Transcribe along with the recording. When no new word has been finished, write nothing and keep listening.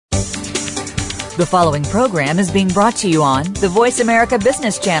The following program is being brought to you on the Voice America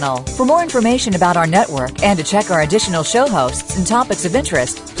Business Channel. For more information about our network and to check our additional show hosts and topics of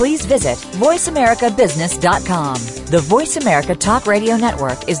interest, please visit voiceamericabusiness.com. The Voice America Talk Radio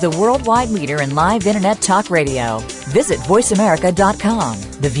Network is the worldwide leader in live Internet talk radio. Visit voiceamerica.com.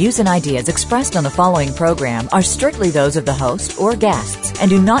 The views and ideas expressed on the following program are strictly those of the host or guests and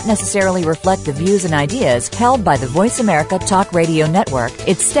do not necessarily reflect the views and ideas held by the Voice America Talk Radio Network,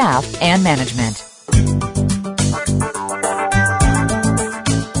 its staff, and management.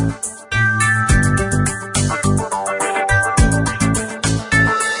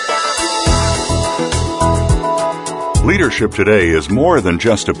 Leadership today is more than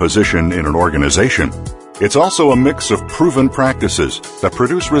just a position in an organization. It's also a mix of proven practices that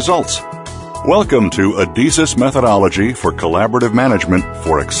produce results. Welcome to Adizes Methodology for Collaborative Management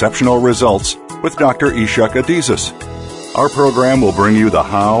for Exceptional Results with Dr. Ishak Adizes. Our program will bring you the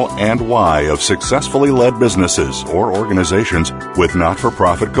how and why of successfully led businesses or organizations with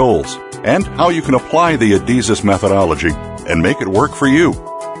not-for-profit goals, and how you can apply the Adizes methodology and make it work for you.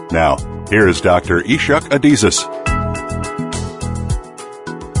 Now, here's Dr. Ishak Adizes.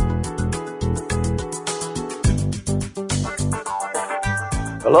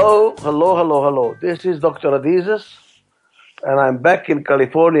 Hello. This is Dr. Adizes, and I'm back in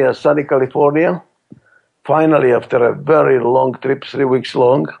California, sunny California, finally after a very long trip, 3 weeks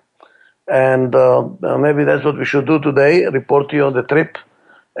long. And maybe that's what we should do today, report to you on the trip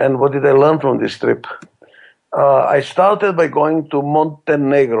and what did I learn from this trip. I started by going to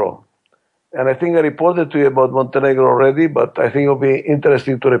Montenegro, and I think I reported to you about Montenegro already, but I think it'll be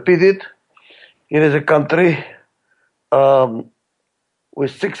interesting to repeat it. It is a country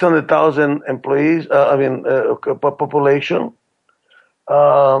with 600,000 employees, population.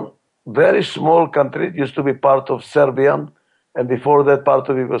 Very small country. It used to be part of Serbia, and before that part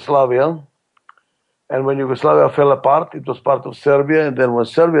of Yugoslavia. And when Yugoslavia fell apart, it was part of Serbia, and then when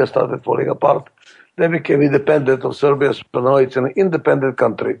Serbia started falling apart, they became independent of Serbia, so now it's an independent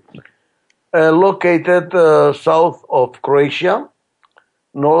country. Located south of Croatia,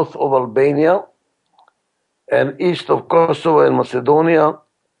 north of Albania, and east of Kosovo and Macedonia,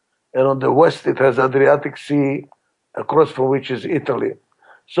 and on the west it has Adriatic Sea, across from which is Italy.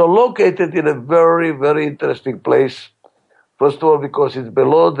 So located in a very, very interesting place. First of all, because it's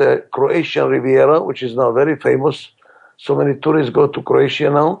below the Croatian Riviera, which is now very famous. So many tourists go to Croatia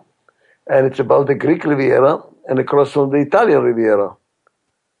now, and it's about the Greek Riviera, and across from the Italian Riviera.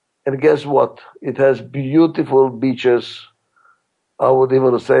 And guess what? It has beautiful beaches. I would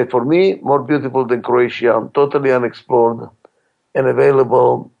even say, for me, more beautiful than Croatia, totally unexplored and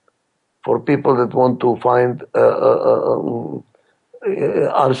available for people that want to find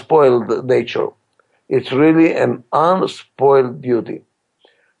unspoiled nature. It's really an unspoiled beauty.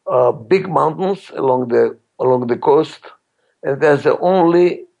 Big mountains along the coast, and there's the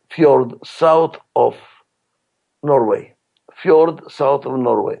only fjord south of Norway. Fjord south of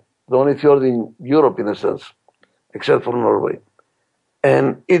Norway. The only fjord in Europe, in a sense, except for Norway.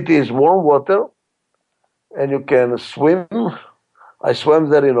 And it is warm water, and you can swim. I swam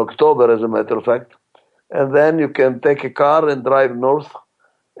there in October, as a matter of fact. And then you can take a car and drive north,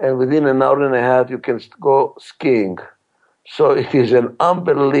 and within an hour and a half, you can go skiing. So it is an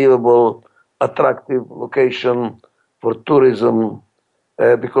unbelievable, attractive location for tourism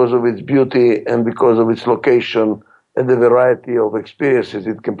because of its beauty and because of its location and the variety of experiences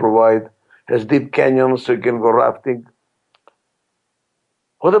it can provide. It has deep canyons, so you can go rafting.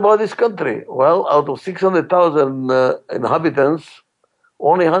 What about this country? Well, out of 600,000 inhabitants,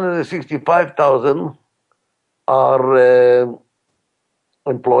 only 165,000 are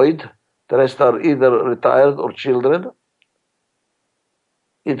employed. The rest are either retired or children.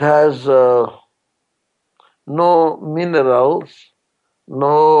 It has no minerals,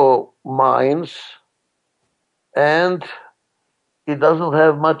 no mines, and it doesn't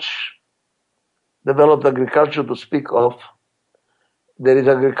have much developed agriculture to speak of. There is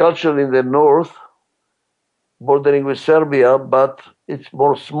agriculture in the north, bordering with Serbia, but it's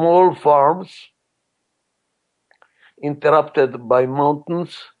more small farms, interrupted by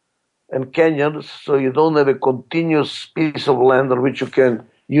mountains and canyons, so you don't have a continuous piece of land on which you can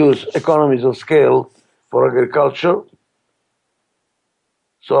use economies of scale for agriculture.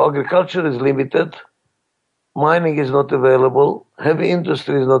 So agriculture is limited, mining is not available, heavy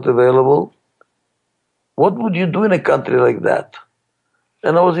industry is not available. What would you do in a country like that?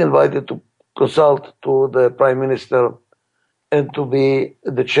 And I was invited to consult to the Prime Minister and to be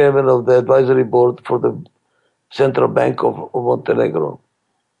the chairman of the advisory board for the Central Bank of Montenegro.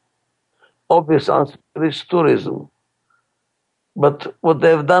 Obvious answer is tourism. But what they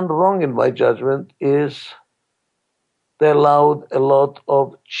have done wrong, in my judgment, is they allowed a lot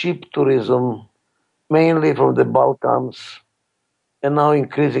of cheap tourism, mainly from the Balkans, and now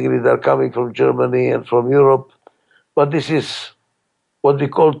increasingly they're coming from Germany and from Europe. But this is what we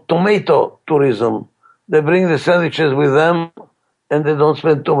call tomato tourism. They bring the sandwiches with them and they don't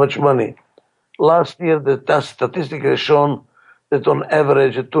spend too much money. Last year, the statistic has shown that on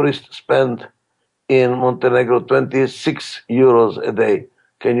average a tourist spent in Montenegro 26 euros a day.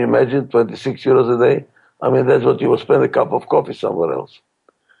 Can you imagine 26 euros a day? I mean, that's what you would spend a cup of coffee somewhere else.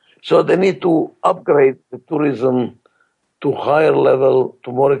 So they need to upgrade the tourism to higher level,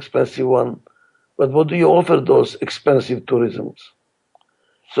 to more expensive one. But what do you offer those expensive tourisms?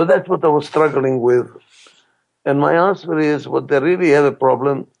 So that's what I was struggling with. And my answer is, what they really have a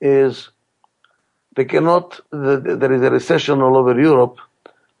problem is they cannot, there is a recession all over Europe,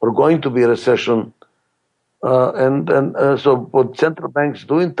 or going to be a recession. So what central banks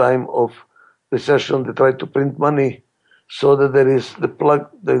do in time of recession, they try to print money so that there is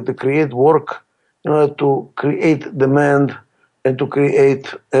they create work in order to create demand and to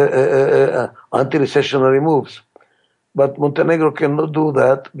create anti-recessionary moves. But Montenegro cannot do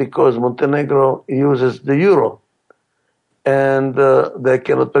that because Montenegro uses the euro and they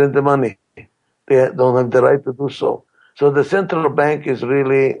cannot print the money. They don't have the right to do so. So the central bank is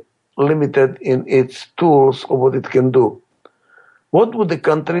really limited in its tools of what it can do. What would the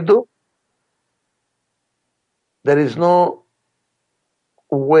country do? There is no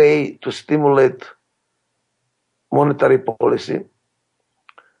way to stimulate monetary policy.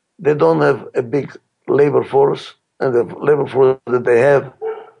 They don't have a big labor force, and the labor force that they have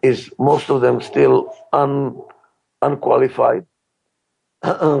is most of them still unqualified.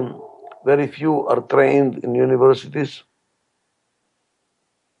 Very few are trained in universities.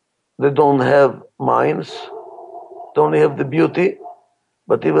 They don't have mines. They only have the beauty,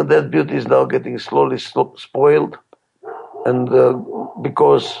 but even that beauty is now getting slowly spoiled, and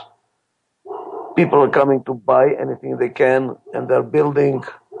because people are coming to buy anything they can, and they're building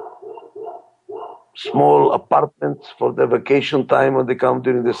small apartments for their vacation time when they come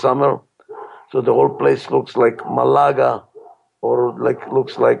during the summer. So the whole place looks like Malaga, or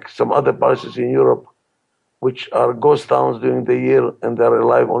looks like some other places in Europe, which are ghost towns during the year and they're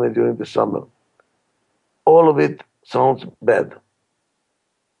alive only during the summer. All of it sounds bad.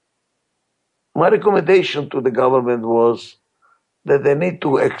 My recommendation to the government was that they need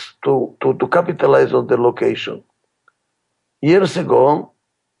to capitalize on the location. Years ago,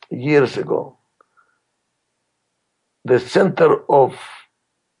 the center of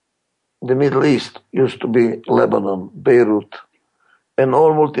the Middle East used to be Lebanon, Beirut, and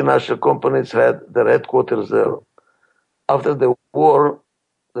all multinational companies had their headquarters there. After the war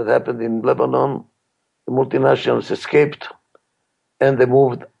that happened in Lebanon, the multinationals escaped and they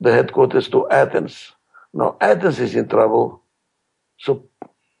moved the headquarters to Athens. Now Athens is in trouble, so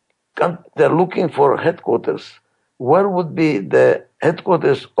they're looking for headquarters. Where would be the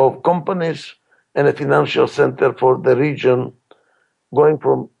headquarters of companies and a financial center for the region, going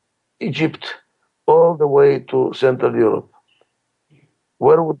from Egypt all the way to Central Europe?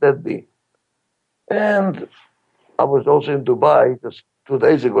 Where would that be? And I was also in Dubai just 2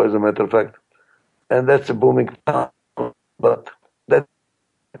 days ago, as a matter of fact, and that's a booming town, but they're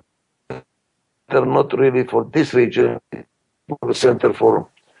not really for this region, the center for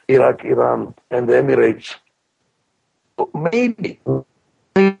Iraq, Iran, and the Emirates. Maybe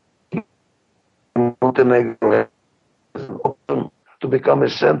Montenegro is open to become a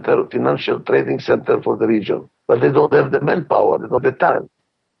center, financial trading center for the region, but they don't have the manpower, they don't have the talent.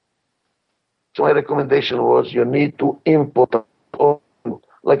 So my recommendation was you need to import,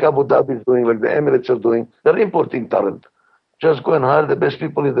 like Abu Dhabi is doing, like the Emirates are doing. They're importing talent. Just go and hire the best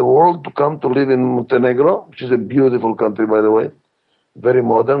people in the world to come to live in Montenegro, which is a beautiful country, by the way, very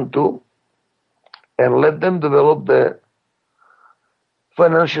modern too, and let them develop the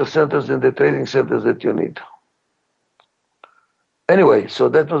financial centers and the trading centers that you need. Anyway, so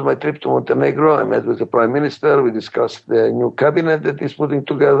that was my trip to Montenegro. I met with the Prime Minister. We discussed the new cabinet that he's putting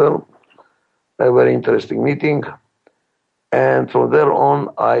together. A very interesting meeting. And from there on,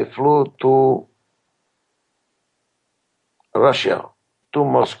 I flew to Russia, to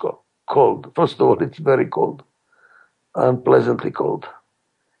Moscow. Cold. First of all, it's very cold, unpleasantly cold.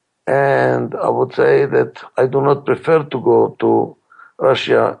 And I would say that I do not prefer to go to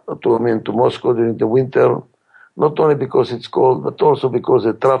Russia, to Moscow during the winter, not only because it's cold, but also because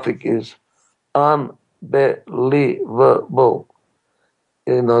the traffic is unbelievable.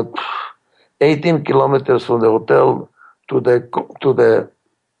 18 kilometers from the hotel to the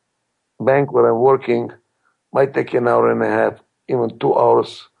bank where I'm working might take an hour and a half even 2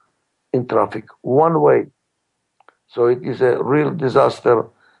 hours in traffic, one way. So it is a real disaster.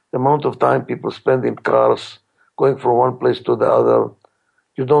 The amount of time people spend in cars, going from one place to the other.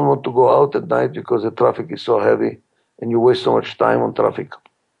 You don't want to go out at night because the traffic is so heavy and you waste so much time on traffic.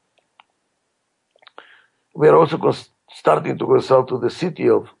 We are also starting to consult to the city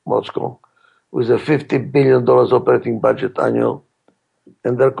of Moscow with a $50 billion operating budget annual,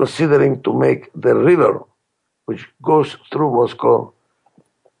 and they're considering to make the river, which goes through Moscow,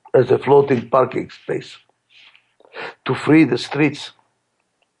 as a floating parking space, to free the streets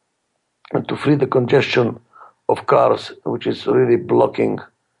and to free the congestion of cars, which is really blocking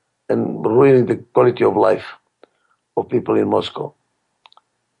and ruining the quality of life of people in Moscow.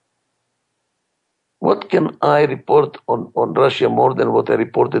 What can I report on Russia more than what I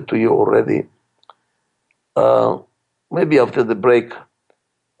reported to you already? Maybe after the break,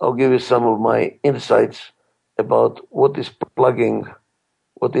 I'll give you some of my insights about what is plugging,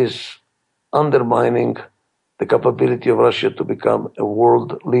 what is undermining the capability of Russia to become a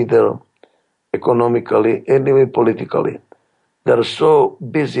world leader economically and even politically. They're so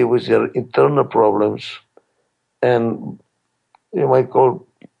busy with their internal problems and you might call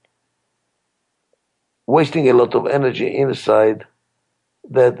wasting a lot of energy inside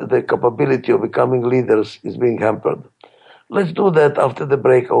that the capability of becoming leaders is being hampered. Let's do that after the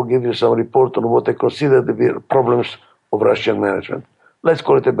break. I'll give you some report on what I consider to be problems of Russian management. Let's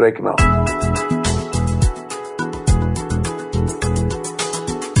call it a break now.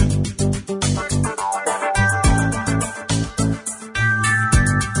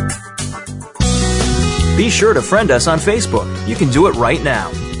 Be sure to friend us on Facebook. You can do it right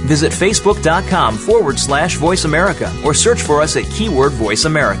now. Visit facebook.com/Voice America or search for us at keyword Voice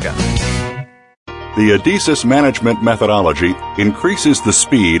America. The Adizes management methodology increases the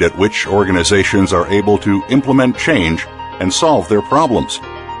speed at which organizations are able to implement change and solve their problems.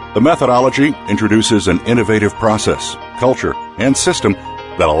 The methodology introduces an innovative process, culture, and system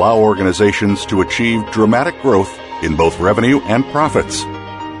that allow organizations to achieve dramatic growth in both revenue and profits.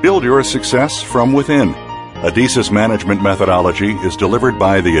 Build your success from within. Adizes management methodology is delivered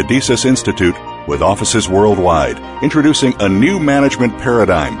by the Adizes Institute with offices worldwide, introducing a new management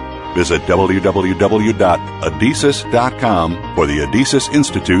paradigm. Visit www.adizes.com for the Adizes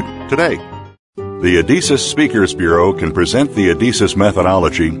Institute today. The Adizes Speakers Bureau can present the Adizes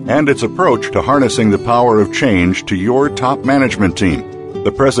methodology and its approach to harnessing the power of change to your top management team.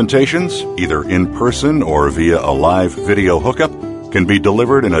 The presentations, either in person or via a live video hookup, can be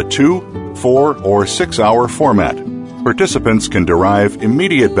delivered in a 2, 4, or 6-hour format. Participants can derive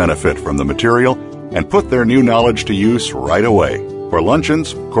immediate benefit from the material and put their new knowledge to use right away. For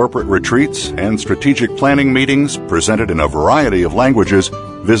luncheons, corporate retreats, and strategic planning meetings presented in a variety of languages,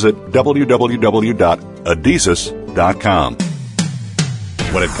 visit www.adizes.com.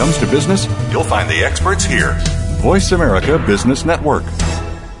 When it comes to business, you'll find the experts here. Voice America Business Network.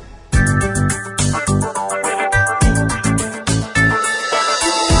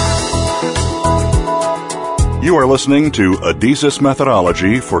 You are listening to Adizes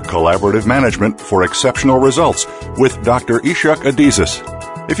Methodology for Collaborative Management for Exceptional Results with Dr. Ishak Adizes.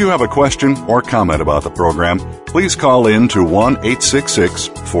 If you have a question or comment about the program, please call in to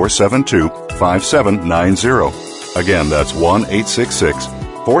 1-866-472-5790. Again, that's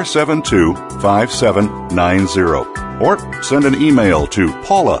 1-866-472-5790. Or send an email to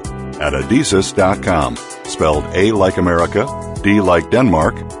paula@adizes.com, spelled A like America, D like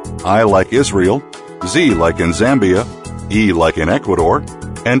Denmark, I like Israel, Z like in Zambia, E like in Ecuador,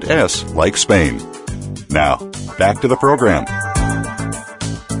 and S like Spain. Now, back to the program.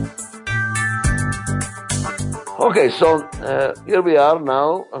 Okay, so here we are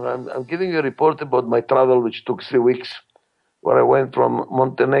now. I'm giving you a report about my travel, which took 3 weeks, where I went from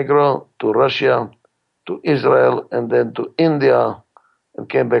Montenegro to Russia, to Israel, and then to India, and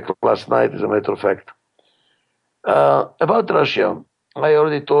came back last night, as a matter of fact. About Russia, I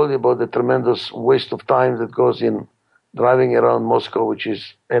already told you about the tremendous waste of time that goes in driving around Moscow, which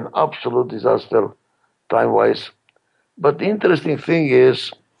is an absolute disaster time-wise. But the interesting thing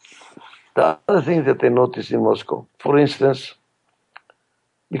is the other thing that I noticed in Moscow. For instance,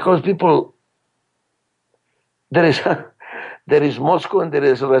 because people, there is Moscow and there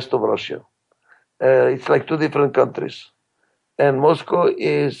is the rest of Russia. It's like two different countries. And Moscow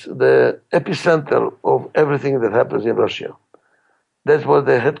is the epicenter of everything that happens in Russia. That's where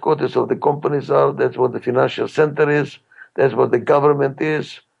the headquarters of the companies are. That's where the financial center is. That's where the government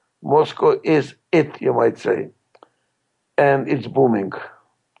is. Moscow is it, you might say. And it's booming.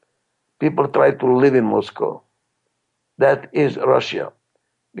 People try to live in Moscow. That is Russia.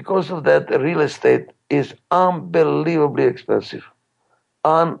 Because of that, real estate is unbelievably expensive.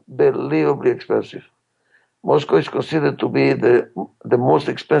 Unbelievably expensive. Moscow is considered to be the most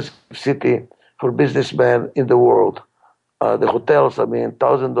expensive city for businessmen in the world. The hotels,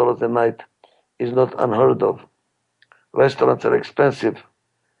 $1,000 a night is not unheard of. Restaurants are expensive,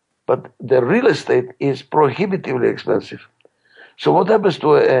 but the real estate is prohibitively expensive. So what happens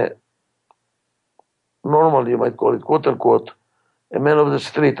to a normal, you might call it, quote unquote, a man of the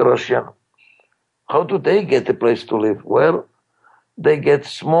street Russian? How do they get a place to live? Well, they get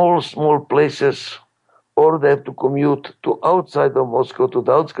small places, or they have to commute to outside of Moscow, to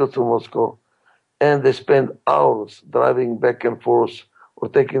the outskirts of Moscow, and they spend hours driving back and forth or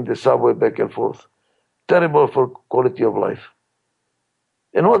taking the subway back and forth. Terrible for quality of life.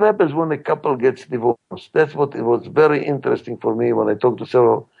 And what happens when a couple gets divorced? That's what it was very interesting for me when I talked to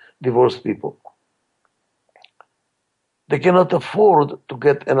several divorced people. They cannot afford to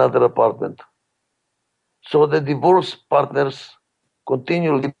get another apartment. So the divorced partners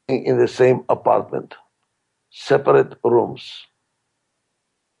continue living in the same apartment, separate rooms.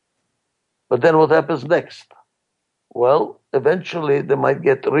 But then what happens next? Well, eventually they might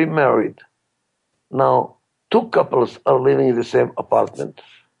get remarried. Now, two couples are living in the same apartment.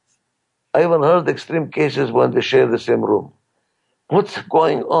 I even heard extreme cases when they share the same room. What's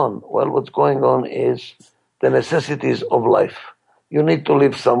going on? Well, what's going on is the necessities of life. You need to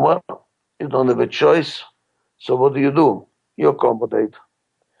live somewhere. You don't have a choice. So what do? You accommodate.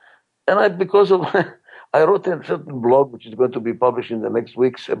 And because of, I wrote a certain blog, which is going to be published in the next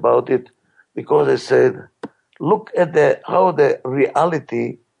weeks about it, because I said, look at how the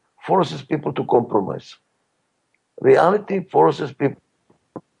reality forces people to compromise. Reality forces people.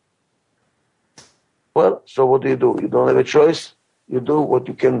 Well, so what do? You don't have a choice. You do what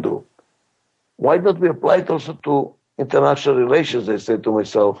you can do. Why don't we apply it also to international relations, I say to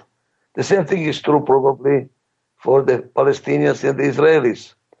myself. The same thing is true probably for the Palestinians and the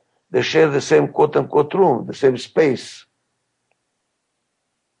Israelis. They share the same quote-unquote room, the same space.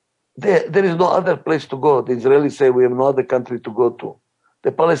 There is no other place to go. The Israelis say we have no other country to go to.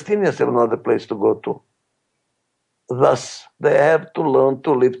 The Palestinians have no other place to go to. Thus, they have to learn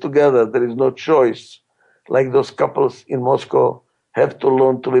to live together. There is no choice. Like those couples in Moscow have to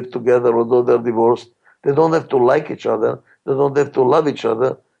learn to live together, although they're divorced. They don't have to like each other. They don't have to love each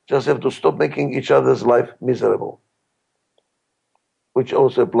other. Just have to stop making each other's life miserable, which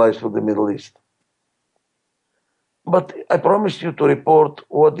also applies for the Middle East. But I promised you to report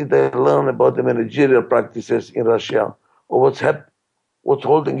what did I learn about the managerial practices in Russia, or what's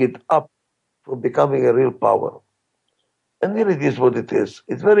holding it up from becoming a real power. And here it is what it is.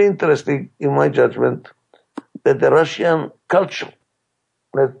 It's very interesting, in my judgment, that the Russian culture,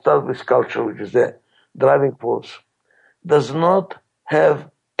 let's start with culture, which is the driving force, does not have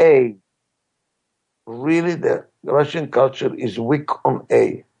A. Really, the Russian culture is weak on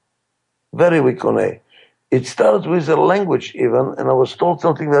A. Very weak on A. It starts with a language even, and I was told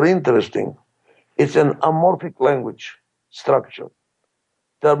something very interesting. It's an amorphic language structure.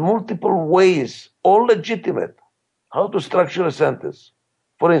 There are multiple ways, all legitimate, how to structure a sentence.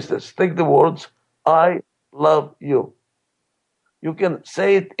 For instance, take the words, I love you. You can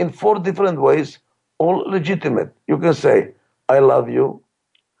say it in 4 different ways, all legitimate. You can say, I love you,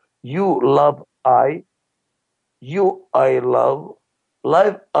 you love I, you I love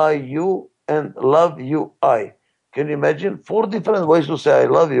I you, and love you I. Can you imagine? 4 different ways to say I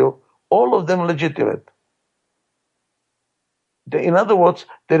love you, all of them legitimate. In other words,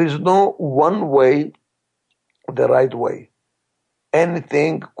 there is no one way, the right way.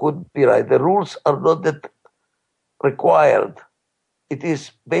 Anything could be right. The rules are not that required. It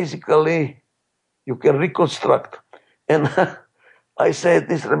is basically, you can reconstruct. And I said,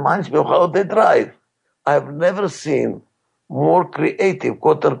 this reminds me of how they drive. I've never seen more creative,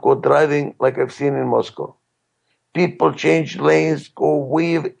 quote-unquote, driving like I've seen in Moscow. People change lanes, go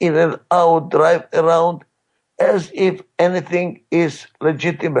weave in and out, drive around, as if anything is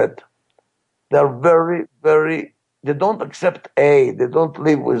legitimate. They're they don't accept A, they don't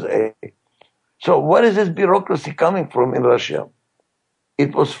live with A. So where is this bureaucracy coming from in Russia?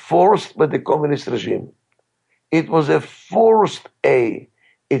 It was forced by the communist regime. It was a forced A.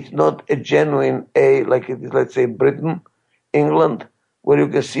 It's not a genuine A like it is, let's say, Britain, England, where you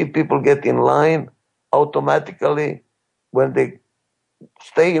can see people get in line automatically. When they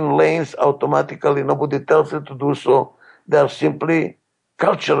stay in lanes automatically, nobody tells them to do so. They are simply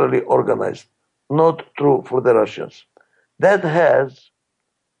culturally organized. Not true for the Russians. That has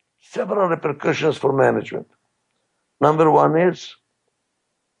several repercussions for management. Number one,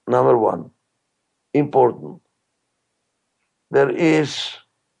 important. There is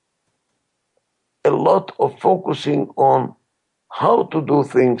a lot of focusing on how to do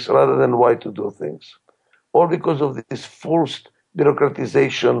things rather than why to do things. All because of this forced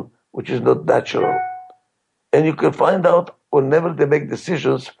bureaucratization, which is not natural. And you can find out whenever they make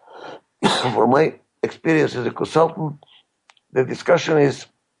decisions, from my experience as a consultant, the discussion is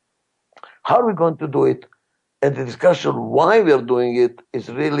how are we going to do it? And the discussion why we are doing it is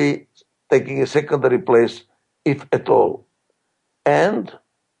really taking a secondary place, if at all. And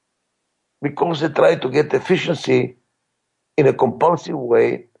because they try to get efficiency in a compulsive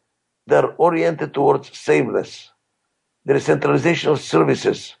way, they're oriented towards sameness. There is centralization of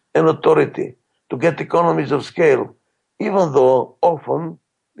services and authority to get economies of scale, even though often,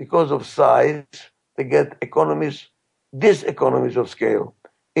 because of size, they get diseconomies of scale.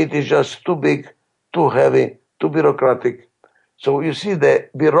 It is just too big, too heavy, too bureaucratic. So you see the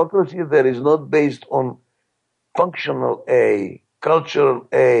bureaucracy there is not based on functional A, cultural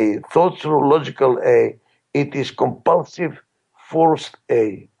A, thought through logical A. It is compulsive, forced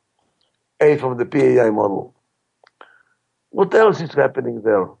A from the PAI model. What else is happening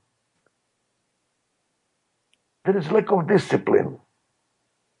there? There is lack of discipline.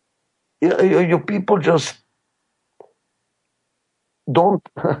 You people just don't.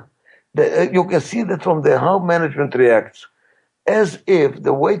 You can see that from how management reacts, as if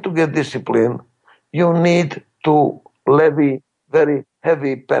the way to get discipline, you need to levy very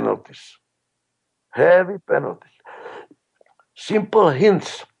heavy penalties. Heavy penalties. Simple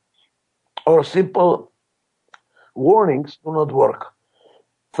hints or simple warnings do not work.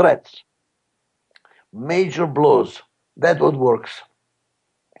 Threats, major blows, that what works.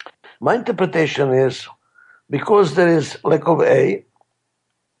 My interpretation is because there is lack of A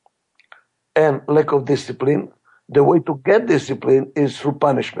and lack of discipline, the way to get discipline is through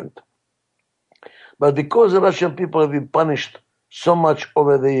punishment. But because the Russian people have been punished so much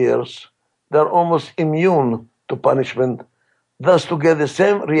over the years, they're almost immune to punishment. Thus, to get the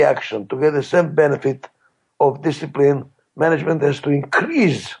same reaction, to get the same benefit of discipline, management has to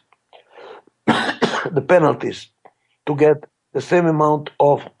increase the penalties to get the same amount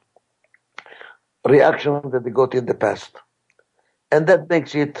of reaction that they got in the past. And that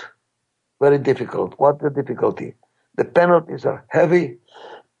makes it very difficult. What's the difficulty? The penalties are heavy,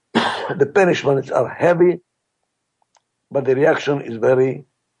 the punishments are heavy, but the reaction is very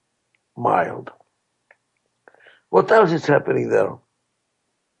mild. What else is happening there?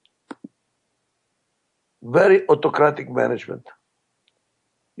 Very autocratic management.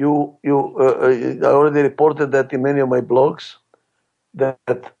 I already reported that in many of my blogs, that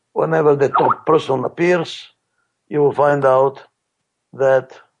whenever the top person appears, you will find out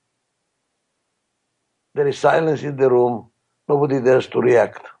that there is silence in the room, nobody dares to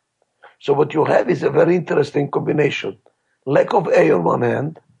react. So what you have is a very interesting combination. Lack of A on one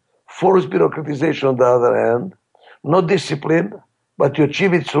hand, forced bureaucratization on the other hand, no discipline, but you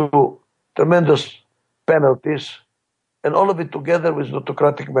achieve it through tremendous penalties, and all of it together with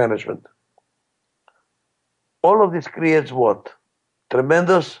autocratic management. All of this creates what?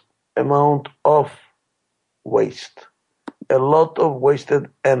 Tremendous amount of waste. A lot of wasted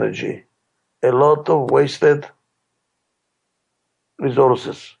energy. A lot of wasted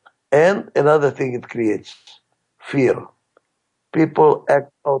resources. And another thing it creates, fear. People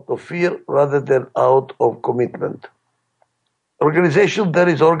act out of fear rather than out of commitment. Organization that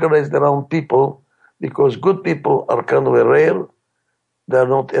is organized around people because good people are kind of rare. There are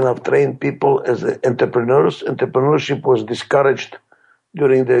not enough trained people as entrepreneurs. Entrepreneurship was discouraged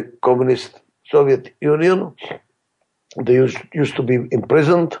during the communist Soviet Union. They used to be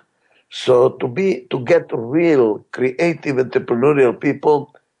imprisoned. So to get real creative entrepreneurial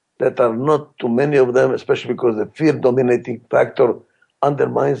people that are not too many of them, especially because the fear dominating factor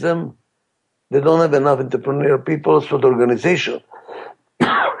undermines them, they don't have enough entrepreneurial people, so the organization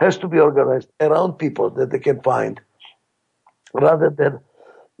has to be organized around people that they can find, rather than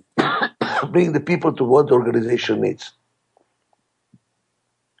bring the people to what the organization needs.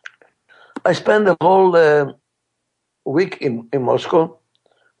 I spent the whole week in Moscow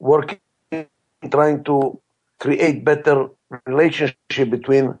working, trying to create better relationship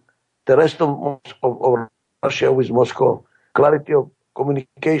between the rest of Russia with Moscow, clarity of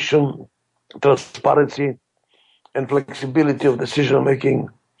communication, transparency, and flexibility of decision making,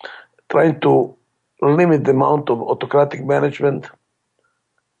 trying to limit the amount of autocratic management.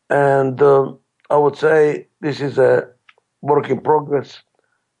 And I would say this is a work in progress,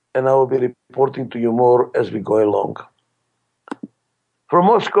 and I will be reporting to you more as we go along. From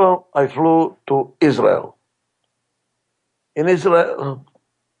Moscow, I flew to Israel. In Israel,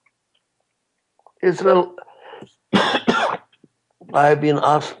 I have been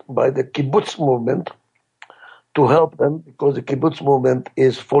asked by the kibbutz movement to help them because the kibbutz movement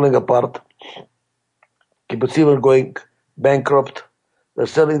is falling apart. Kibbutzim are going bankrupt. They're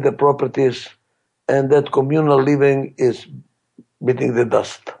selling their properties, and that communal living is beating the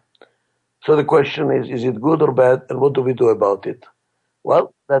dust. So the question is it good or bad, and what do we do about it?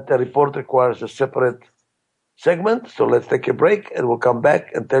 Well, that report requires a separate segment, so let's take a break, and we'll come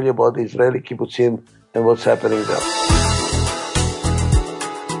back and tell you about the Israeli kibbutzim and what's happening there.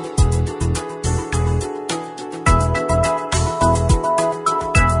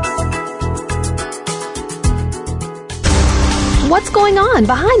 What's going on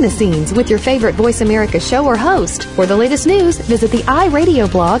behind the scenes with your favorite Voice America show or host? For the latest news, visit the iRadio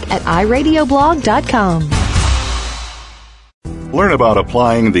blog at iradioblog.com. Learn about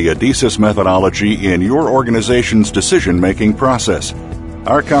applying the Adizes methodology in your organization's decision-making process.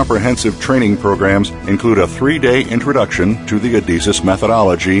 Our comprehensive training programs include a 3-day introduction to the Adizes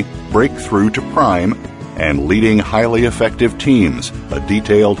methodology, Breakthrough to Prime, and Leading Highly Effective Teams, a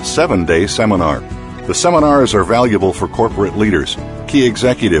detailed 7-day seminar. The seminars are valuable for corporate leaders, key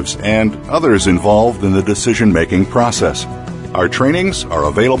executives, and others involved in the decision-making process. Our trainings are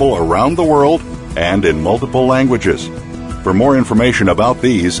available around the world and in multiple languages. For more information about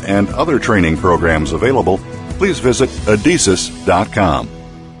these and other training programs available, please visit Adizes.com.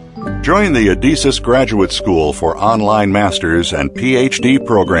 Join the Adizes Graduate School for online masters and PhD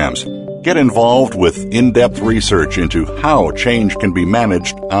programs. Get involved with in-depth research into how change can be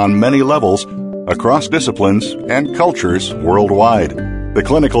managed on many levels across disciplines and cultures worldwide. The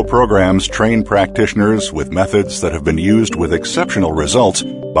clinical programs train practitioners with methods that have been used with exceptional results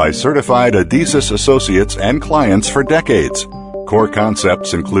by certified Adizes associates and clients for decades. Core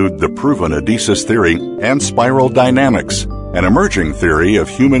concepts include the proven Adizes theory and spiral dynamics, an emerging theory of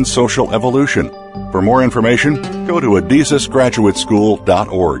human social evolution. For more information, go to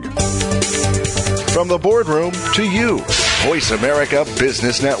adizesgraduateschool.org. From the boardroom to you, Voice America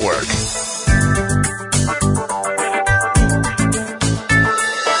Business Network.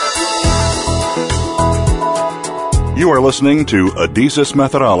 You are listening to Adizes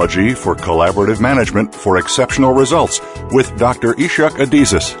Methodology for Collaborative Management for Exceptional Results with Dr. Ishak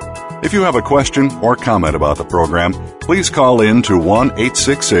Adizes. If you have a question or comment about the program, please call in to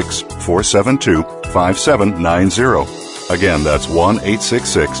 1-866-472-5790. Again, that's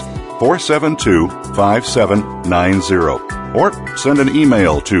 1-866-472-5790. Or send an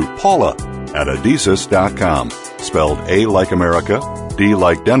email to paula@adizes.com, spelled A like America, D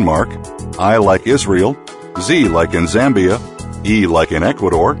like Denmark, I like Israel, Z like in Zambia, E like in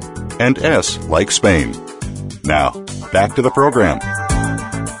Ecuador, and S like Spain. Now, back to the program.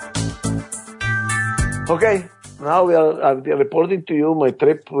 Okay, now I'm reporting to you my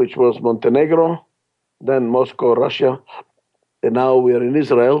trip, which was Montenegro, then Moscow, Russia, and now we are in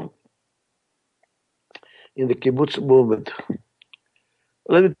Israel, in the kibbutz movement.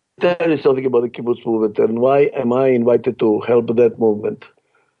 Let me tell you something about the kibbutz movement and why am I invited to help that movement.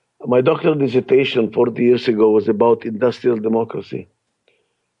 My doctoral dissertation 40 years ago was about industrial democracy.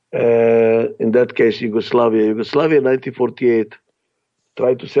 In that case, Yugoslavia. Yugoslavia in 1948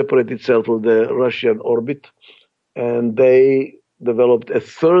 tried to separate itself from the Russian orbit, and they developed a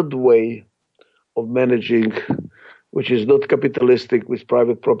third way of managing, which is not capitalistic, with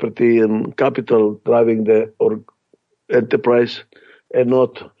private property and capital driving the enterprise, and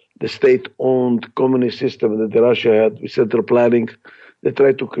not the state-owned communist system that the Russia had with central planning. They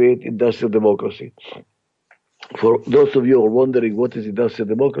tried to create industrial democracy. For those of you who are wondering what is industrial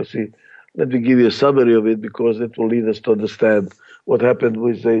democracy, let me give you a summary of it because it will lead us to understand what happened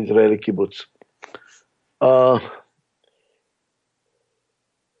with the Israeli kibbutz.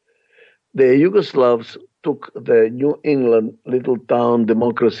 The Yugoslavs took the New England little town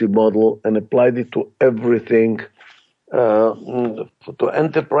democracy model and applied it to everything, to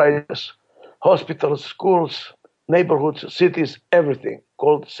enterprises, hospitals, schools, neighborhoods, cities, everything,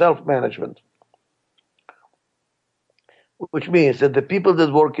 called self-management. Which means that the people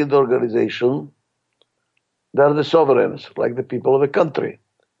that work in the organization, they're the sovereigns, like the people of a country.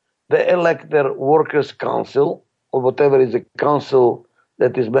 They elect their workers' council, or whatever is a council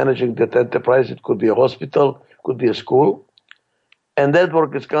that is managing that enterprise. It could be a hospital, could be a school. And that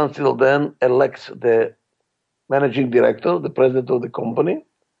workers' council then elects the managing director, the president of the company,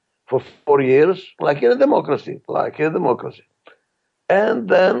 for 4 years, like in a democracy. And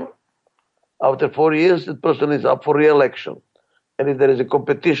then, after 4 years, the person is up for re-election. And if there is a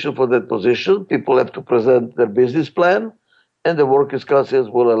competition for that position, people have to present their business plan, and the workers' councils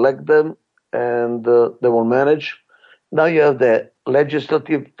will elect them, and they will manage. Now you have the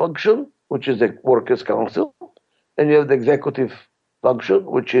legislative function, which is the workers' council, and you have the executive function,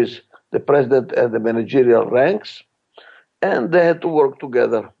 which is the president and the managerial ranks, and they had to work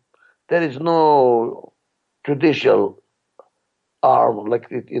together. There is no judicial arm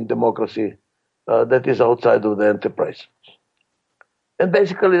like in democracy that is outside of the enterprise. And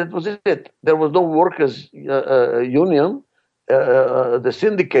basically, that was it. There was no workers' union. The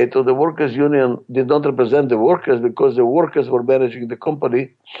syndicate or the workers' union did not represent the workers because the workers were managing the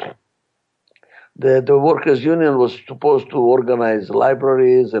company. The workers' union was supposed to organize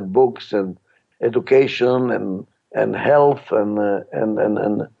libraries and books and education and health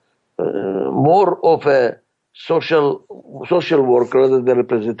and more of a social work rather than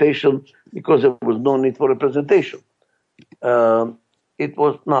representation, because there was no need for representation. It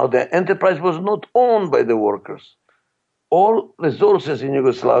was now the enterprise was not owned by the workers. All resources in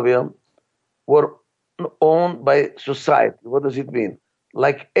Yugoslavia were owned by society. What does it mean?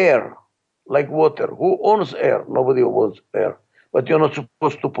 Like air, like water. Who owns air? Nobody owns air. But you're not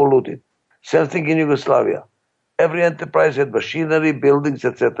supposed to pollute it. Same thing in Yugoslavia. Every enterprise had machinery, buildings,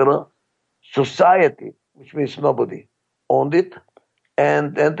 etc. Society, which means nobody, owned it.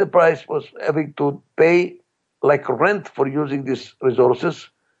 And the enterprise was having to pay like rent for using these resources.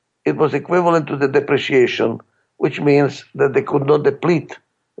 It was equivalent to the depreciation, which means that they could not deplete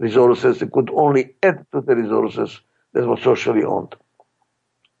resources. They could only add to the resources that were socially owned.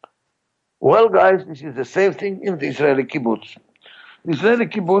 Well, guys, this is the same thing in the Israeli kibbutz. The Israeli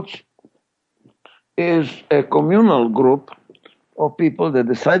kibbutz is a communal group of people that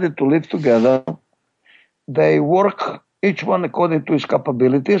decided to live together. They work, each one according to his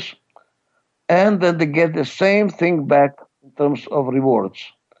capabilities, and then they get the same thing back in terms of rewards.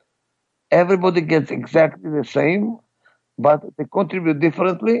 Everybody gets exactly the same, but they contribute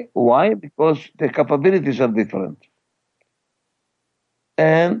differently. Why? Because their capabilities are different.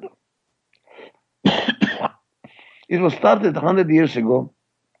 And it was started 100 years ago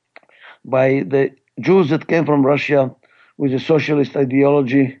by the Jews that came from Russia with a socialist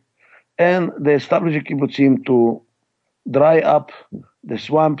ideology, and they established a kibbutzim to dry up the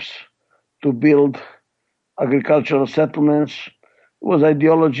swamps, to build agricultural settlements. It was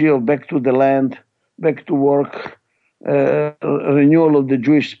ideology of back to the land, back to work, renewal of the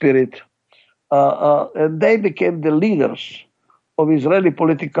Jewish spirit. And they became the leaders of Israeli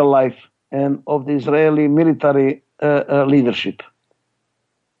political life and of the Israeli military leadership.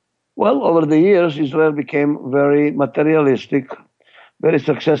 Well, over the years, Israel became very materialistic, very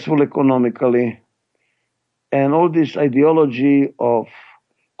successful economically, and all this ideology of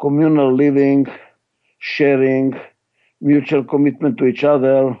communal living, sharing, mutual commitment to each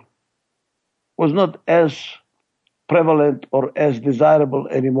other was not as prevalent or as desirable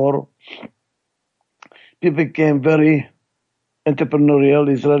anymore. People became very entrepreneurial.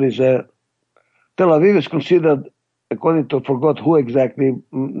 Israel is Tel Aviv is considered, according to, I forgot who exactly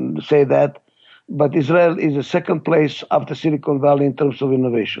say that, but Israel is the second place after Silicon Valley in terms of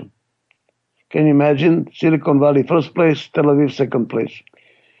innovation. Can you imagine? Silicon Valley first place, Tel Aviv second place.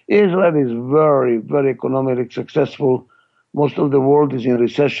 Israel is very, very economically successful. Most of the world is in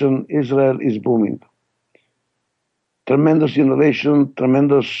recession. Israel is booming. Tremendous innovation,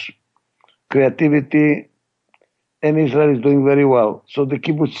 tremendous creativity, and Israel is doing very well. So the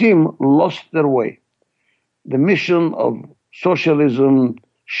kibbutzim lost their way. The mission of socialism,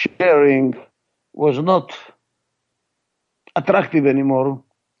 sharing, was not attractive anymore.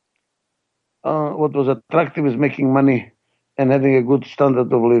 What was attractive is making money and having a good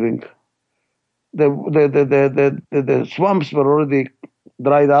standard of living. The swamps were already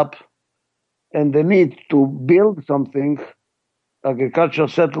dried up, and the need to build something, agricultural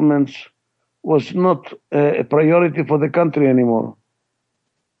settlements, was not a priority for the country anymore.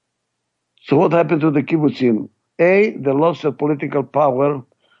 So what happened to the kibbutzim? They lost their political power,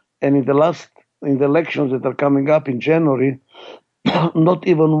 and in the elections that are coming up in January, not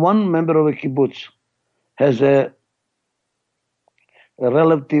even one member of a kibbutz has a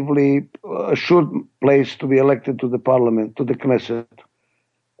relatively assured place to be elected to the parliament, to the Knesset.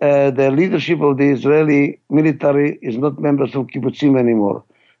 The leadership of the Israeli military is not members of kibbutzim anymore.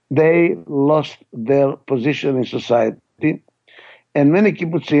 They lost their position in society, and many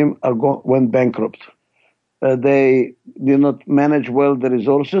kibbutzim went bankrupt. They did not manage well the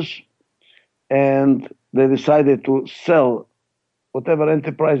resources, and they decided to sell whatever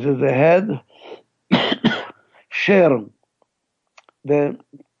enterprises they had, share the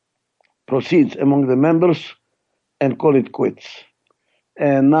proceeds among the members, and call it quits.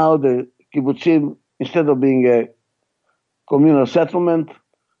 And now the kibbutzim, instead of being a communal settlement,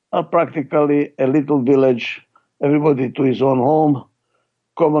 are practically a little village, everybody to his own home,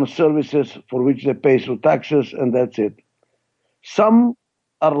 common services for which they pay through taxes, and that's it. Some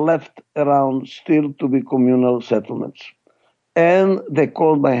are left around still to be communal settlements. And they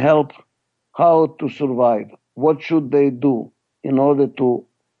called my help how to survive. What should they do in order to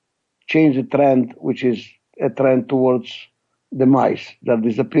change the trend, which is a trend towards demise, that are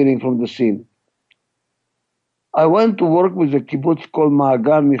disappearing from the scene. I went to work with a kibbutz called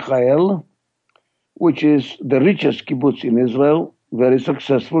Ma'agan Michael, which is the richest kibbutz in Israel, very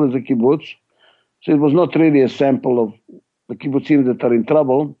successful as a kibbutz. So it was not really a sample of the kibbutzim that are in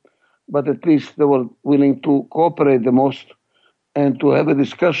trouble, but at least they were willing to cooperate the most and to have a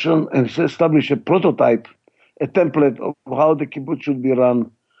discussion and establish a prototype, a template of how the kibbutz should be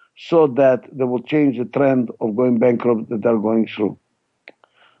run so that they will change the trend of going bankrupt that they're going through.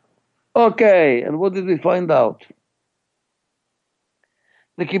 Okay, and what did we find out?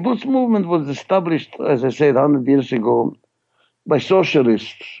 The kibbutz movement was established, as I said, 100 years ago by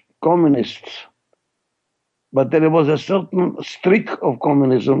socialists, communists, but there was a certain streak of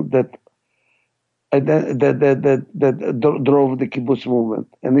communism that drove the kibbutz movement,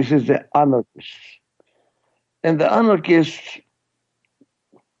 and this is the anarchists. And the anarchists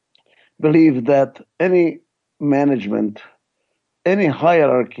believe that any management, any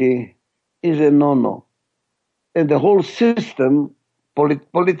hierarchy is a no-no. And the whole system,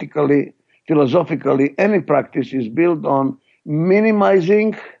 politically, philosophically, any practice is built on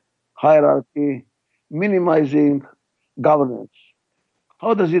minimizing hierarchy, minimizing governance.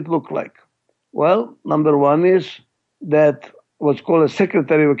 How does it look like? Well, number one is that what's called a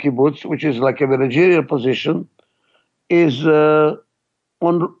secretary of a kibbutz, which is like a managerial position, is on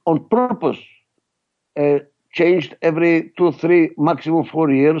purpose changed every 2, 3, maximum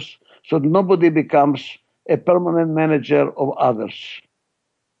 4 years, so that nobody becomes a permanent manager of others.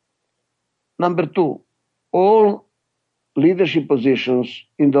 Number two, all leadership positions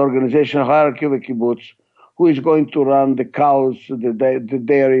in the organizational hierarchy of a kibbutz, who is going to run the cows, the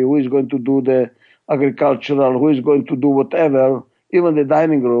dairy, who is going to do the agricultural, who is going to do whatever, even the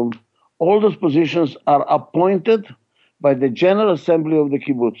dining room, all those positions are appointed by the General Assembly of the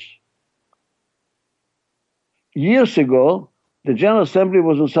kibbutz. Years ago, the General Assembly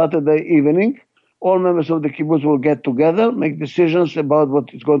was on Saturday evening. All members of the kibbutz will get together, make decisions about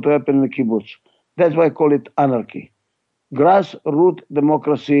what is going to happen in the kibbutz. That's why I call it anarchy. Grassroots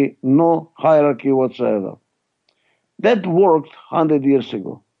democracy, no hierarchy whatsoever. That worked 100 years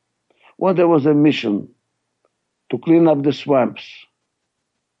ago, when there was a mission to clean up the swamps,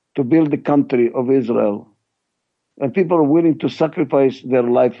 to build the country of Israel, and people are willing to sacrifice their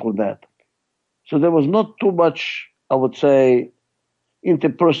life for that. So there was not too much, I would say,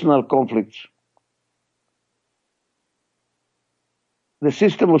 interpersonal conflicts. The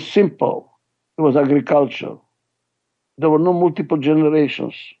system was simple. It was agriculture. There were no multiple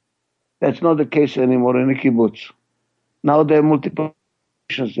generations. That's not the case anymore in a kibbutz. Now there are multiple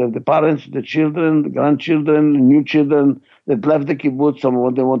generations. They have the parents, the children, the grandchildren, the new children that left the kibbutz. Some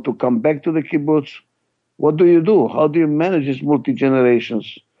of them want to come back to the kibbutz. What do you do? How do you manage these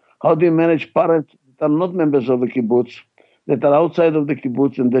multi-generations? How do you manage parents that are not members of the kibbutz, that are outside of the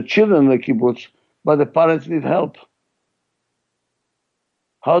kibbutz, and the children of the kibbutz, but the parents need help?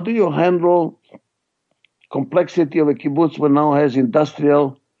 How do you handle complexity of a kibbutz when now has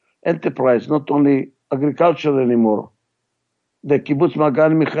industrial enterprise, not only agriculture anymore? The kibbutz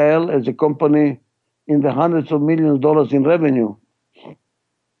Ma'agan Michael is a company in the hundreds of millions of dollars in revenue.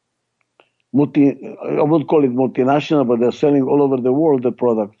 I would call it multinational, but they're selling all over the world the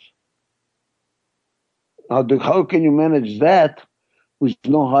products. How can you manage that with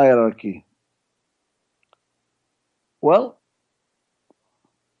no hierarchy? Well,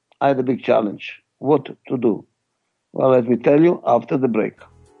 I had a big challenge. What to do? Well, let me tell you after the break.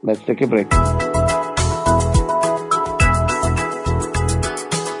 Let's take a break.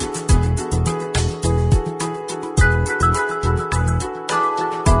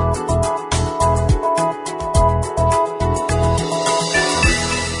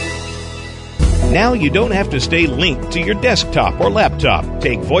 Now you don't have to stay linked to your desktop or laptop.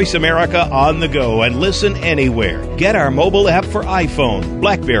 Take Voice America on the go and listen anywhere. Get our mobile app for iPhone,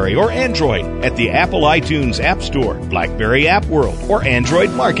 BlackBerry, or Android at the Apple iTunes App Store, BlackBerry App World, or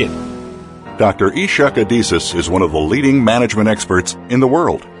Android Market. Dr. Ishak Adizes is one of the leading management experts in the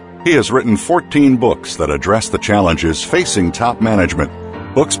world. He has written 14 books that address the challenges facing top management.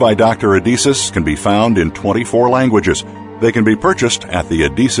 Books by Dr. Adizes can be found in 24 languages. They can be purchased at the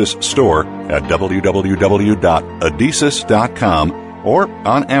Adizes store at www.adizes.com or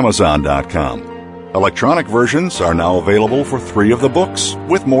on Amazon.com. Electronic versions are now available for 3 of the books,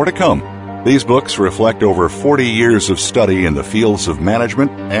 with more to come. These books reflect over 40 years of study in the fields of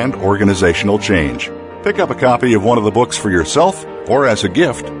management and organizational change. Pick up a copy of one of the books for yourself or as a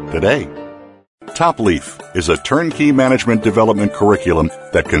gift today. Top Leaf is a turnkey management development curriculum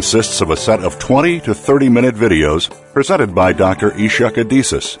that consists of a set of 20 to 30-minute videos presented by Dr. Ishak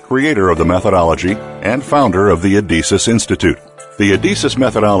Adizes, creator of the methodology and founder of the Adizes Institute. The Adizes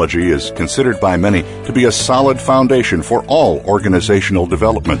methodology is considered by many to be a solid foundation for all organizational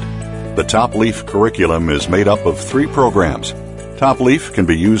development. The Top Leaf curriculum is made up of 3 programs. Top Leaf can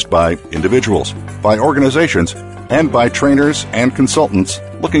be used by individuals, by organizations, and by trainers and consultants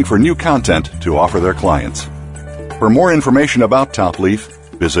looking for new content to offer their clients. For more information about Top Leaf,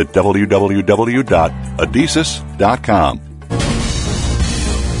 visit www.adizes.com.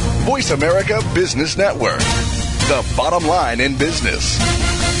 Voice America Business Network, the bottom line in business.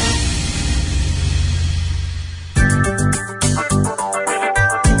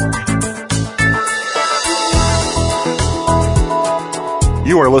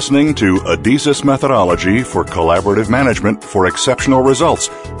 You are listening to Adizes Methodology for Collaborative Management for Exceptional Results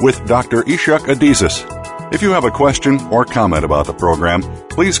with Dr. Ishak Adizes. If you have a question or comment about the program,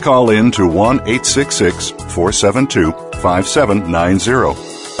 please call in to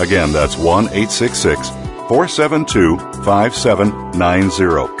 1-866-472-5790. Again, that's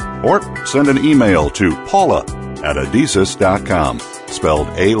 1-866-472-5790. Or send an email to paula@adizes.com, spelled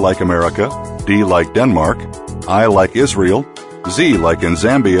A like America, D like Denmark, I like Israel, Z like in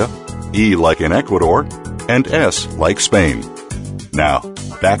Zambia, E like in Ecuador, and S like Spain. Now,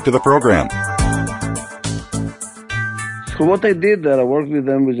 back to the program. So what I did there, I worked with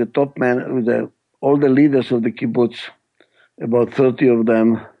them, with the top man, with all the leaders of the kibbutz, about 30 of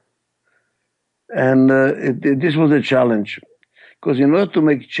them. And this was a challenge. Because in order to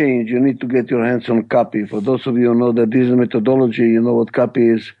make change, you need to get your hands on copy. For those of you who know that this is methodology, you know what copy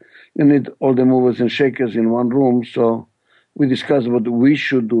is. You need all the movers and shakers in one room, so we discuss what we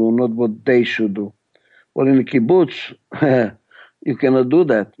should do, not what they should do. Well, in the kibbutz, you cannot do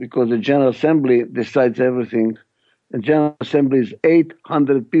that because the General Assembly decides everything. The General Assembly is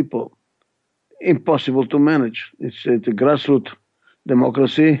 800 people. Impossible to manage. It's a grassroots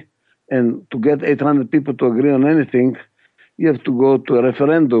democracy, and to get 800 people to agree on anything, you have to go to a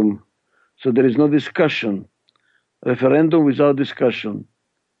referendum. So there is no discussion. Referendum without discussion.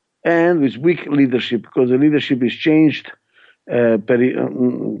 And with weak leadership, because the leadership is changed,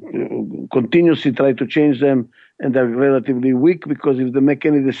 continuously try to change them, and they're relatively weak because if they make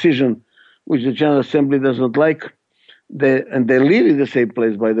any decision which the General Assembly does not like, and they live in the same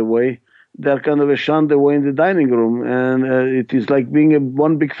place, by the way, they're kind of shunned away in the dining room, and it is like being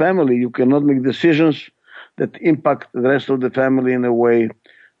one big family. You cannot make decisions that impact the rest of the family in a way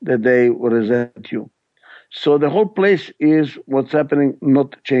that they resent you. So the whole place is what's happening,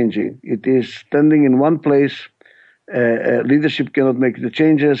 not changing. It is standing in one place. Leadership cannot make the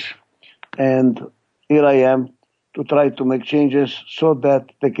changes, and here I am to try to make changes so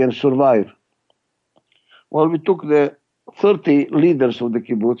that they can survive. Well, we took the 30 leaders of the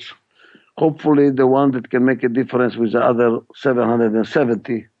kibbutz, hopefully the one that can make a difference with the other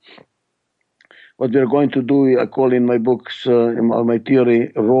 770. What we're going to do, I call in my books, in my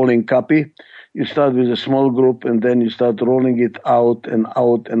theory, rolling copy. You start with a small group, and then you start rolling it out and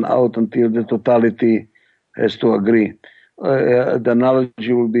out and out until the totality has to agree. The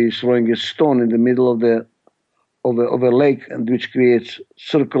analogy will be throwing a stone in the middle of a lake, and which creates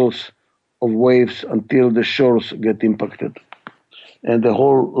circles of waves until the shores get impacted, and the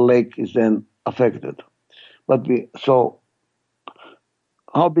whole lake is then affected. So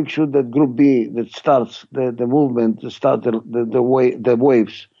how big should that group be that starts the movement, to start the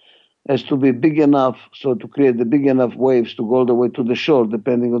waves? Has to be big enough so to create the big enough waves to go all the way to the shore,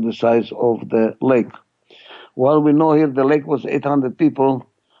 depending on the size of the lake. Well, we know here the lake was 800 people,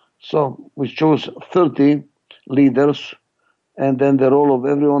 so we chose 30 leaders, and then the role of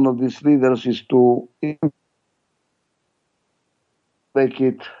every one of these leaders is to make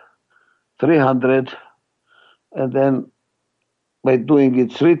it 300, and then by doing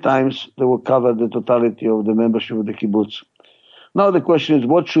it 3 times, they will cover the totality of the membership of the kibbutz. Now the question is,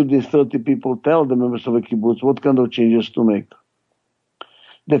 what should these 30 people tell the members of the kibbutz? What kind of changes to make?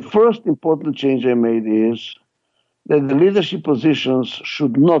 The first important change I made is that the leadership positions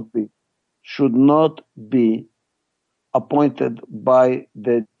should not be appointed by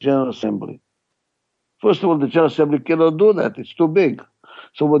the General Assembly. First of all, the General Assembly cannot do that. It's too big.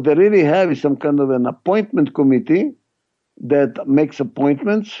 So what they really have is some kind of an appointment committee that makes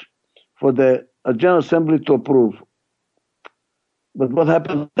appointments for the General Assembly to approve. But what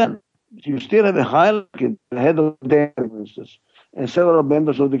happens then? You still have a hierarchy, the head of the dairy, for instance, and several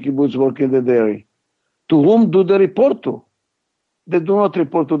members of the kibbutz work in the dairy. To whom do they report to? They do not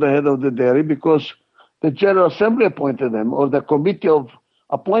report to the head of the dairy because The General Assembly appointed them, or the Committee of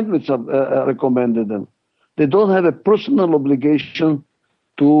Appointments recommended them. They don't have a personal obligation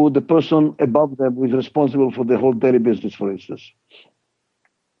to the person above them who is responsible for the whole daily business, for instance.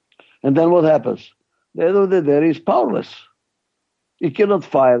 And then what happens? The head of the dairy is powerless. He cannot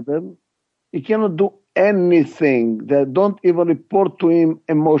fire them. He cannot do anything. They don't even report to him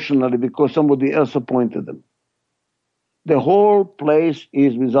emotionally because somebody else appointed them. The whole place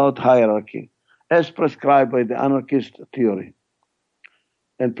is without hierarchy, as prescribed by the anarchist theory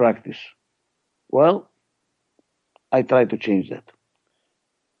and practice. Well, I tried to change that.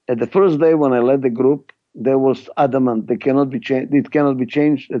 At the first day when I led the group, they was adamant they cannot be changed. It cannot be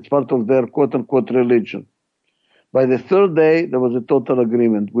changed. It's part of their quote-unquote religion. By the third day, there was a total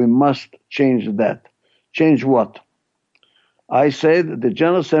agreement. We must change that. Change what? I said the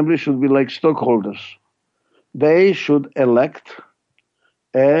General Assembly should be like stockholders. They should elect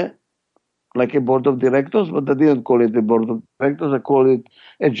like a board of directors, but I didn't call it a board of directors. I call it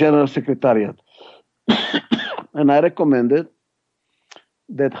a general secretariat. And I recommended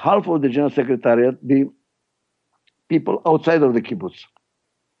that half of the general secretariat be people outside of the kibbutz,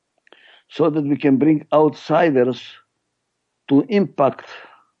 so that we can bring outsiders to impact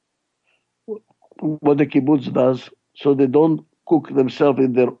what the kibbutz does, so they don't cook themselves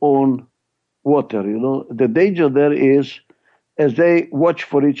in their own water. You know, the danger there is, as they watch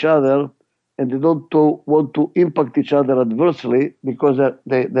for each other, and they don't want to impact each other adversely because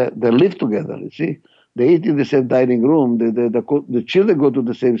they live together. You see, they eat in the same dining room. The children go to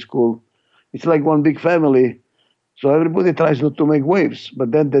the same school. It's like one big family. So everybody tries not to make waves.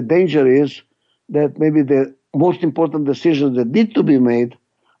 But then the danger is that maybe the most important decisions that need to be made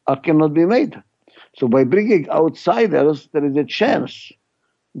cannot be made. So by bringing outsiders, there is a chance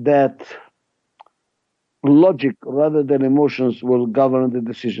that logic rather than emotions will govern the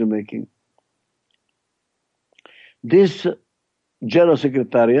decision making. This general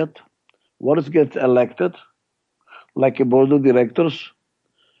secretariat, once gets elected, like a board of directors,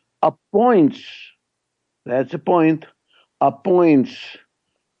 appoints, that's a point, appoints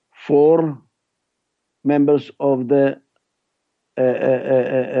 4 members of the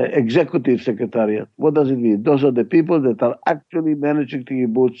executive secretariat. What does it mean? Those are the people that are actually managing the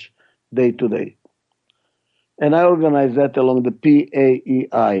kibbutz day to day. And I organize that along the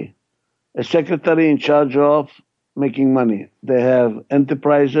PAEI, a secretary in charge of making money. They have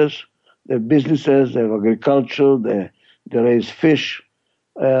enterprises, they have businesses, they have agriculture, they raise fish,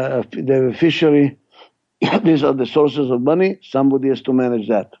 they have a fishery. These are the sources of money. Somebody has to manage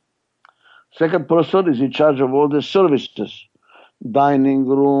that. Second person is in charge of all the services, dining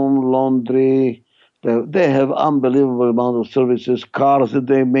room, laundry. They have unbelievable amount of services, cars that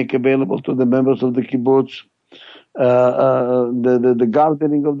they make available to the members of the kibbutz, the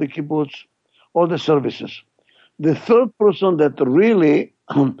gardening of the kibbutz, all the services. The third person that really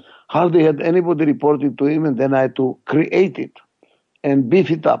hardly had anybody reporting to him, and then I had to create it and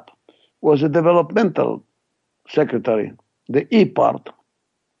beef it up, was a developmental secretary, the E part.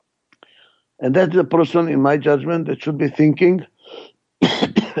 And that's the person, in my judgment, that should be thinking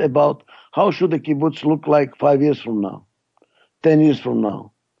about how should the kibbutz look like 5 years from now, 10 years from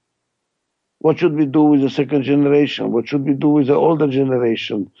now. What should we do with the second generation? What should we do with the older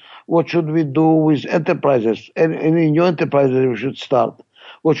generation? What should we do with enterprises? Any new enterprises we should start?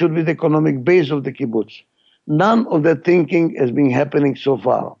 What should be the economic base of the kibbutz? None of that thinking has been happening so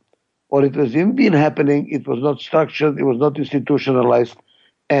far. Or it has even been happening, it was not structured, it was not institutionalized.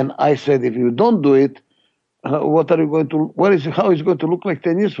 And I said, if you don't do it, how is it going to look like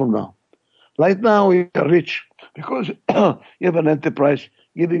 10 years from now? Right now, you are rich because you have an enterprise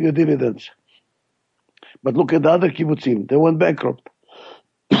giving you dividends. But look at the other kibbutzim. They went bankrupt.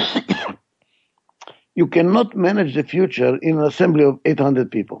 You cannot manage the future in an assembly of 800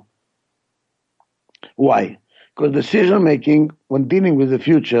 people. Why? Because decision-making, when dealing with the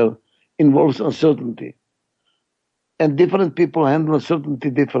future, involves uncertainty. And different people handle uncertainty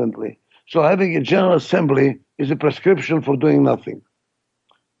differently. So having a general assembly is a prescription for doing nothing.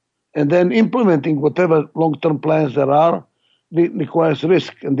 And then implementing whatever long-term plans there are requires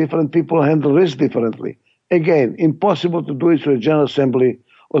risk, and different people handle risk differently. Again, impossible to do it through a general assembly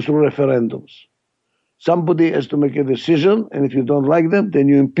or through referendums. Somebody has to make a decision, and if you don't like them, then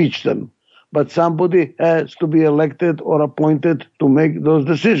you impeach them. But somebody has to be elected or appointed to make those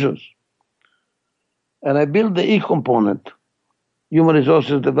decisions. And I built the E component, human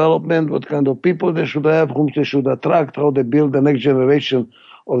resources development, what kind of people they should have, whom they should attract, how they build the next generation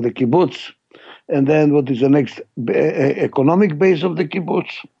of the kibbutz, and then what is the next economic base of the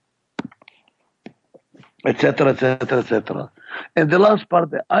kibbutz, etc., etc., etc. And the last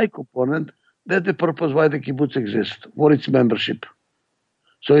part, the I component, That's the purpose why the kibbutz exists, for its membership.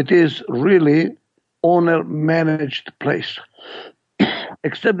 So it is really owner-managed place.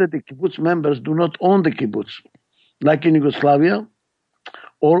 Except that the kibbutz members do not own the kibbutz. Like in Yugoslavia,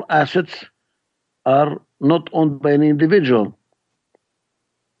 all assets are not owned by any individual.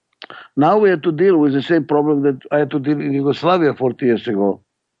 Now we have to deal with the same problem that I had to deal in Yugoslavia 40 years ago.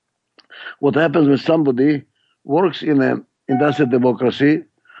 What happens when somebody works in an industrial democracy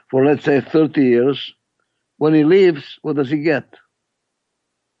for, let's say, 30 years? When he leaves, what does he get?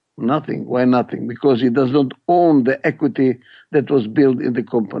 Nothing. Why nothing? Because he does not own the equity that was built in the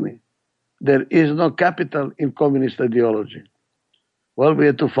company. There is no capital in communist ideology. Well, we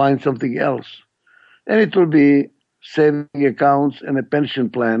have to find something else. And it will be saving accounts and a pension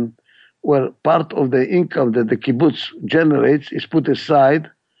plan where part of the income that the kibbutz generates is put aside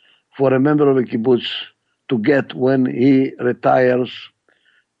for a member of a kibbutz to get when he retires.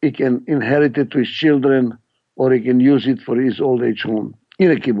 He can inherit it to his children, or he can use it for his old age home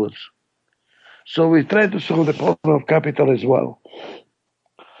in a kibbutz. So we tried to solve the problem of capital as well.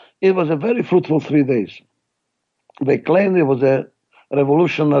 It was a very fruitful 3 days. They claimed it was a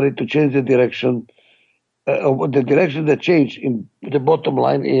revolutionary to change the direction. The direction that changed in the bottom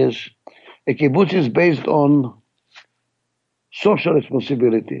line is a kibbutz is based on social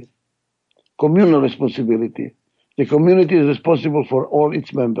responsibility, communal responsibility. The community is responsible for all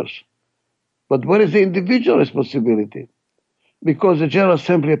its members. But where is the individual responsibility? Because the General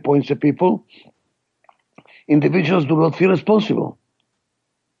Assembly appoints the people, individuals do not feel responsible.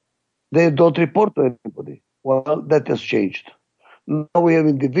 They don't report to anybody. Well, that has changed. Now we have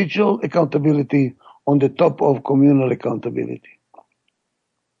individual accountability on the top of communal accountability.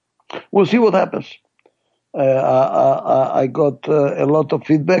 We'll see what happens. I got a lot of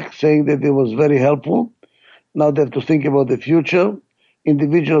feedback saying that it was very helpful. Now they have to think about the future.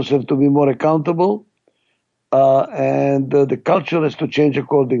 Individuals have to be more accountable, and the culture has to change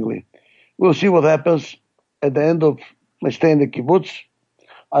accordingly. We'll see what happens. At the end of my stay in the kibbutz,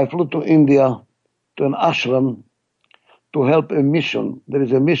 I flew to India to an ashram to help a mission. There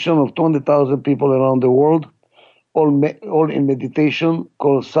is a mission of 20,000 people around the world, all in meditation,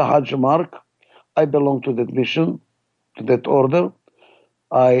 called Sahaj Mark. I belong to that mission, to that order.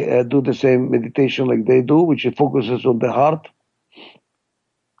 I do the same meditation like they do, which focuses on the heart.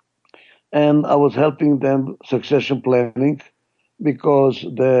 And I was helping them succession planning because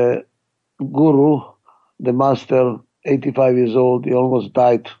the guru, the master, 85 years old, he almost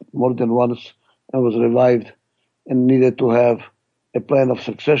died more than once and was revived and needed to have a plan of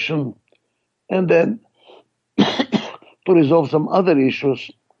succession. And then to resolve some other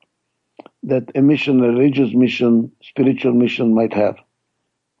issues that a mission, a religious mission, spiritual mission might have.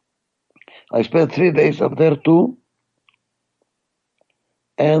 I spent 3 days up there too,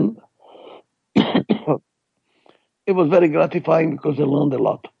 and it was very gratifying because I learned a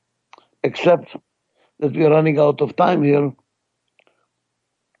lot, except that we are running out of time here,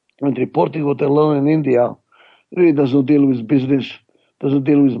 and reporting what I learned in India really doesn't deal with business, doesn't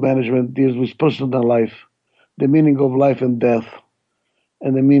deal with management, deals with personal life, the meaning of life and death,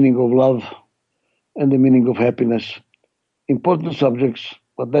 and the meaning of love, and the meaning of happiness. Important subjects,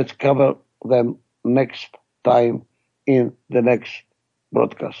 but let's cover them next time in the next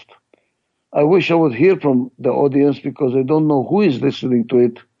broadcast. I wish I would hear from the audience because I don't know who is listening to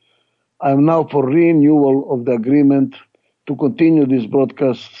it. I'm now for renewal of the agreement to continue these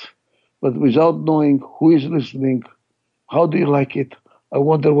broadcasts, but without knowing who is listening, how do you like it? I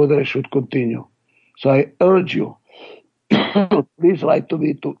wonder whether I should continue. So I urge you, please write to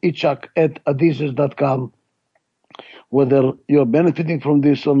me to ichak@adizes.com whether you're benefiting from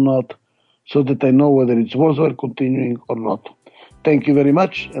this or not, so that I know whether it's worthwhile continuing or not. Thank you very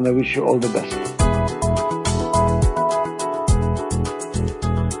much, and I wish you all the best.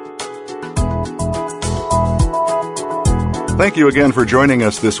 Thank you again for joining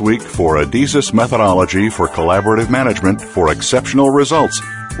us this week for Adizes Methodology for Collaborative Management for Exceptional Results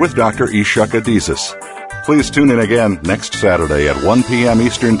with Dr. Ishak Adizes. Please tune in again next Saturday at 1 p.m.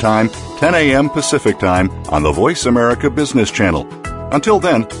 Eastern Time, 10 a.m. Pacific Time on the Voice America Business Channel. Until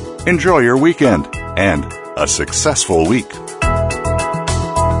then, enjoy your weekend and a successful week.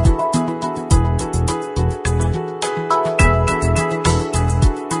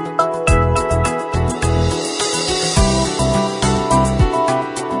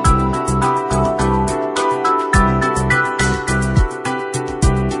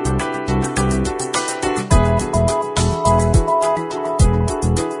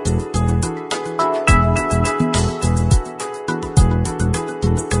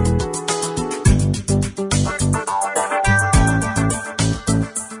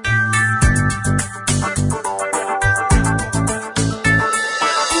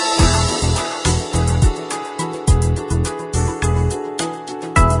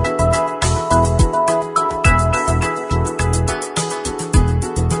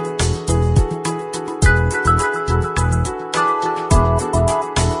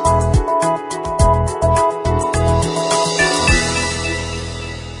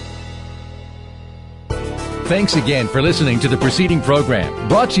 Thanks again for listening to the preceding program,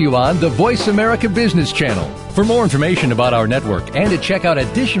 brought to you on the Voice America Business Channel. For more information about our network and to check out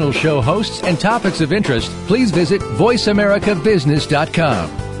additional show hosts and topics of interest, please visit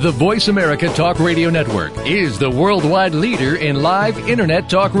voiceamericabusiness.com. The Voice America Talk Radio Network is the worldwide leader in live Internet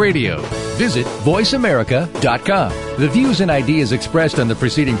talk radio. Visit voiceamerica.com. The views and ideas expressed on the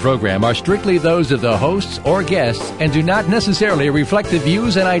preceding program are strictly those of the hosts or guests and do not necessarily reflect the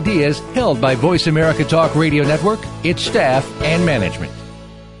views and ideas held by Voice America Talk Radio Network, its staff, and management.